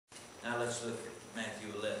let's look at Matthew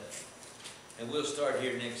 11. And we'll start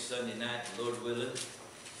here next Sunday night, Lord willing,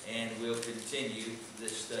 and we'll continue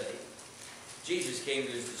this study. Jesus came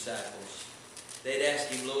to his disciples. They'd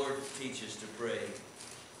asked him, Lord, teach us to pray.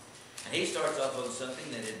 And he starts off on something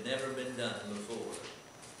that had never been done before.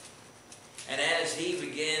 And as he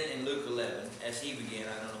began in Luke 11, I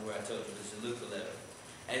don't know where I told you this, in Luke 11,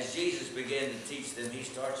 as Jesus began to teach them, he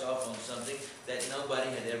starts off on something that nobody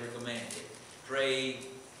had ever commanded. Pray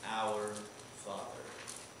our Father.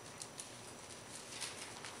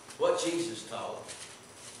 What Jesus taught,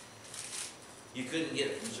 you couldn't get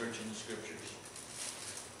it from searching the Scriptures.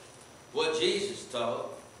 What Jesus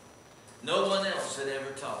taught, no one else had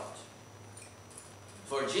ever taught.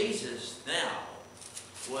 For Jesus now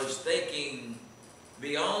was thinking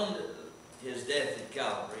beyond his death at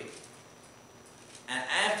Calvary and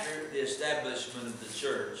after the establishment of the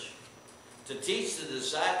church to teach the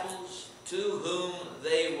disciples to whom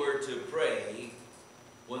they were to pray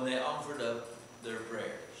when they offered up their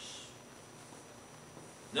prayers.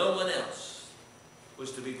 No one else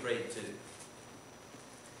was to be prayed to.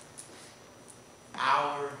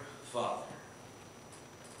 Our Father.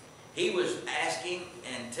 He was asking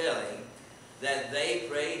and telling that they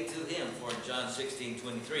prayed to him. For in John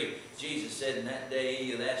 16:23, Jesus said, in that day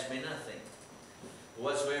you'll ask me nothing.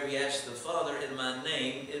 Whatsoever you ask the Father in my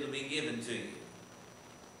name, it'll be given to you.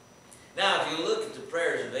 Now, if you look at the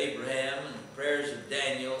prayers of Abraham and the prayers of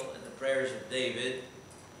Daniel and the prayers of David,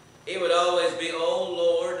 it would always be, O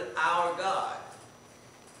Lord, our God.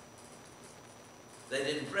 They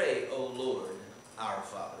didn't pray, O Lord, our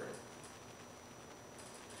Father.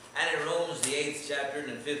 And in Romans, the 8th chapter and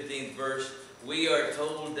the 15th verse, we are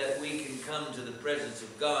told that we can come to the presence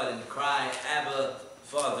of God and cry, Abba,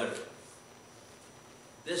 Father.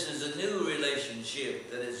 This is a new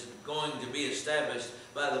relationship that is going to be established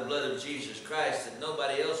by the blood of Jesus Christ that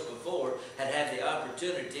nobody else before had had the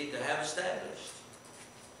opportunity to have established.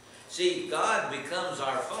 See, God becomes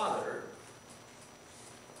our Father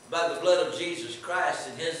by the blood of Jesus Christ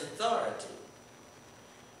and his authority.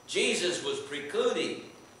 Jesus was precluding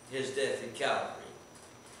his death at Calvary.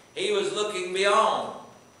 He was looking beyond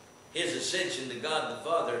his ascension to God the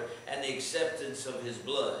Father and the acceptance of his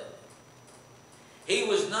blood. He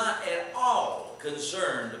was not at all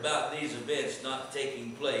concerned about these events not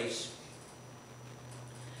taking place.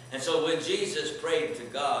 And so when Jesus prayed to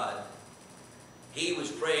God, he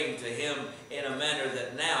was praying to him in a manner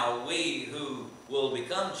that now we who will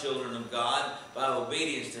become children of God by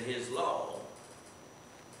obedience to his law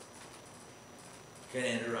can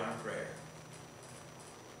enter our prayer.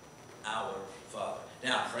 Our Father.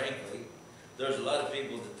 Now, frankly, there's a lot of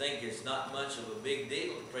people that think it's not much of a big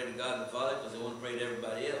deal to pray to God the Father because they want to pray to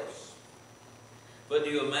everybody else. But do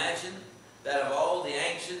you imagine that of all the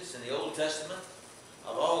ancients in the Old Testament,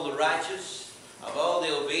 of all the righteous, of all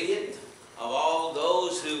the obedient, of all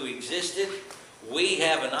those who existed, we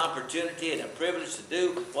have an opportunity and a privilege to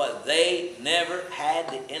do what they never had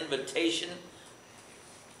the invitation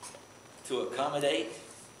to accommodate?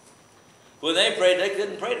 When they prayed, they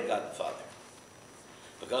couldn't pray to God the Father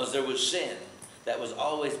because there was sin that was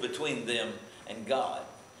always between them and God.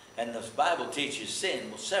 And the Bible teaches sin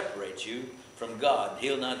will separate you from God.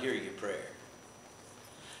 He'll not hear your prayer.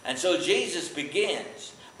 And so Jesus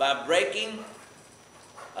begins by breaking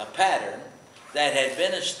a pattern that had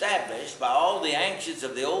been established by all the ancients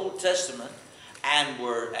of the Old Testament and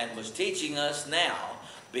was teaching us now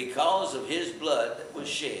because of his blood that was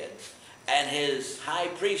shed and his high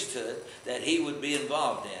priesthood that he would be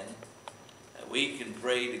involved in, that we can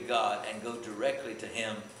pray to God and go directly to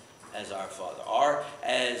him as our Father. Or,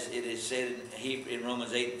 as it is said in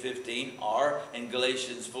Romans 8 and 15, or in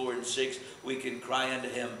Galatians 4 and 6, we can cry unto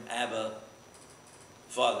him, Abba,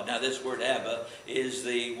 Father. Now, this word Abba is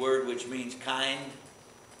the word which means kind,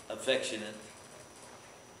 affectionate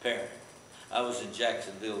parent. I was in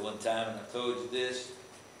Jacksonville one time, and I told you this,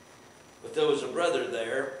 but there was a brother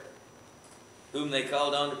there whom they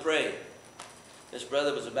called on to pray. This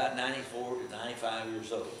brother was about 94 to 95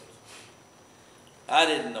 years old. I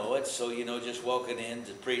didn't know it, so, just walking in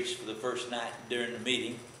to preach for the first night during the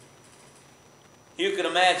meeting. You can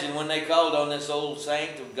imagine when they called on this old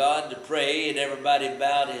saint of God to pray and everybody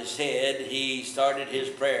bowed his head, he started his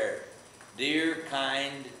prayer. Dear,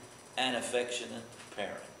 kind, and affectionate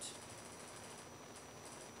parent.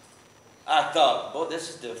 I thought, boy, this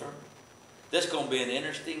is different. This is going to be an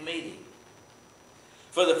interesting meeting.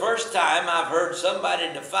 For the first time, I've heard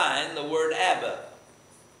somebody define the word Abba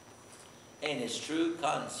in its true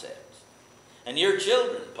concept. And your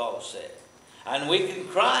children, Paul said. And we can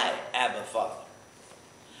cry, Abba, Father.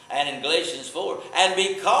 And in Galatians 4, and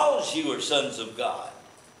because you are sons of God,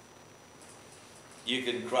 you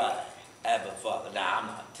can cry, Abba, Father. Now, I'm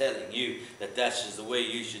not telling you that that's the way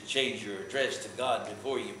you should change your address to God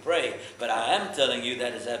before you pray, but I am telling you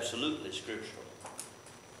that is absolutely scriptural.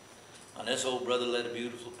 And this old brother led a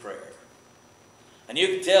beautiful prayer. And you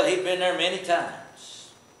can tell he'd been there many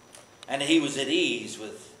times. And he was at ease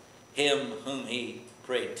with him whom he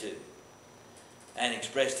prayed to. And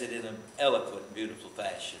expressed it in an eloquent, beautiful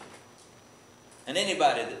fashion. And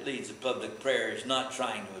anybody that leads a public prayer is not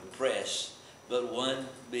trying to impress but one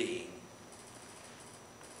being.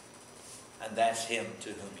 And that's him to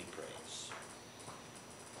whom he prays.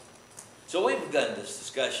 So we've begun this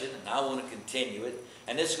discussion, and I want to continue it.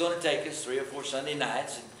 And this is going to take us 3 or 4 Sunday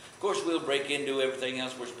nights. And of course, we'll break into everything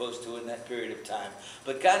else we're supposed to in that period of time.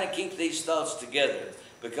 But kind of keep these thoughts together,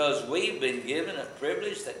 because we've been given a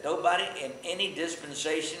privilege that nobody in any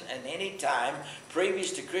dispensation and any time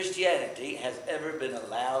previous to Christianity has ever been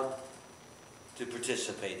allowed to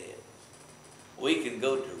participate in. We can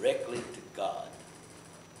go directly to God,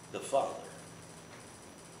 the Father,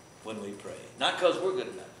 when we pray. Not because we're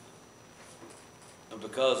good enough, but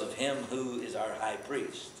because of him who is our high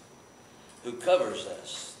priest, who covers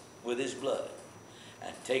us with his blood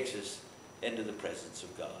and takes us into the presence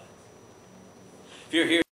of God. If you're here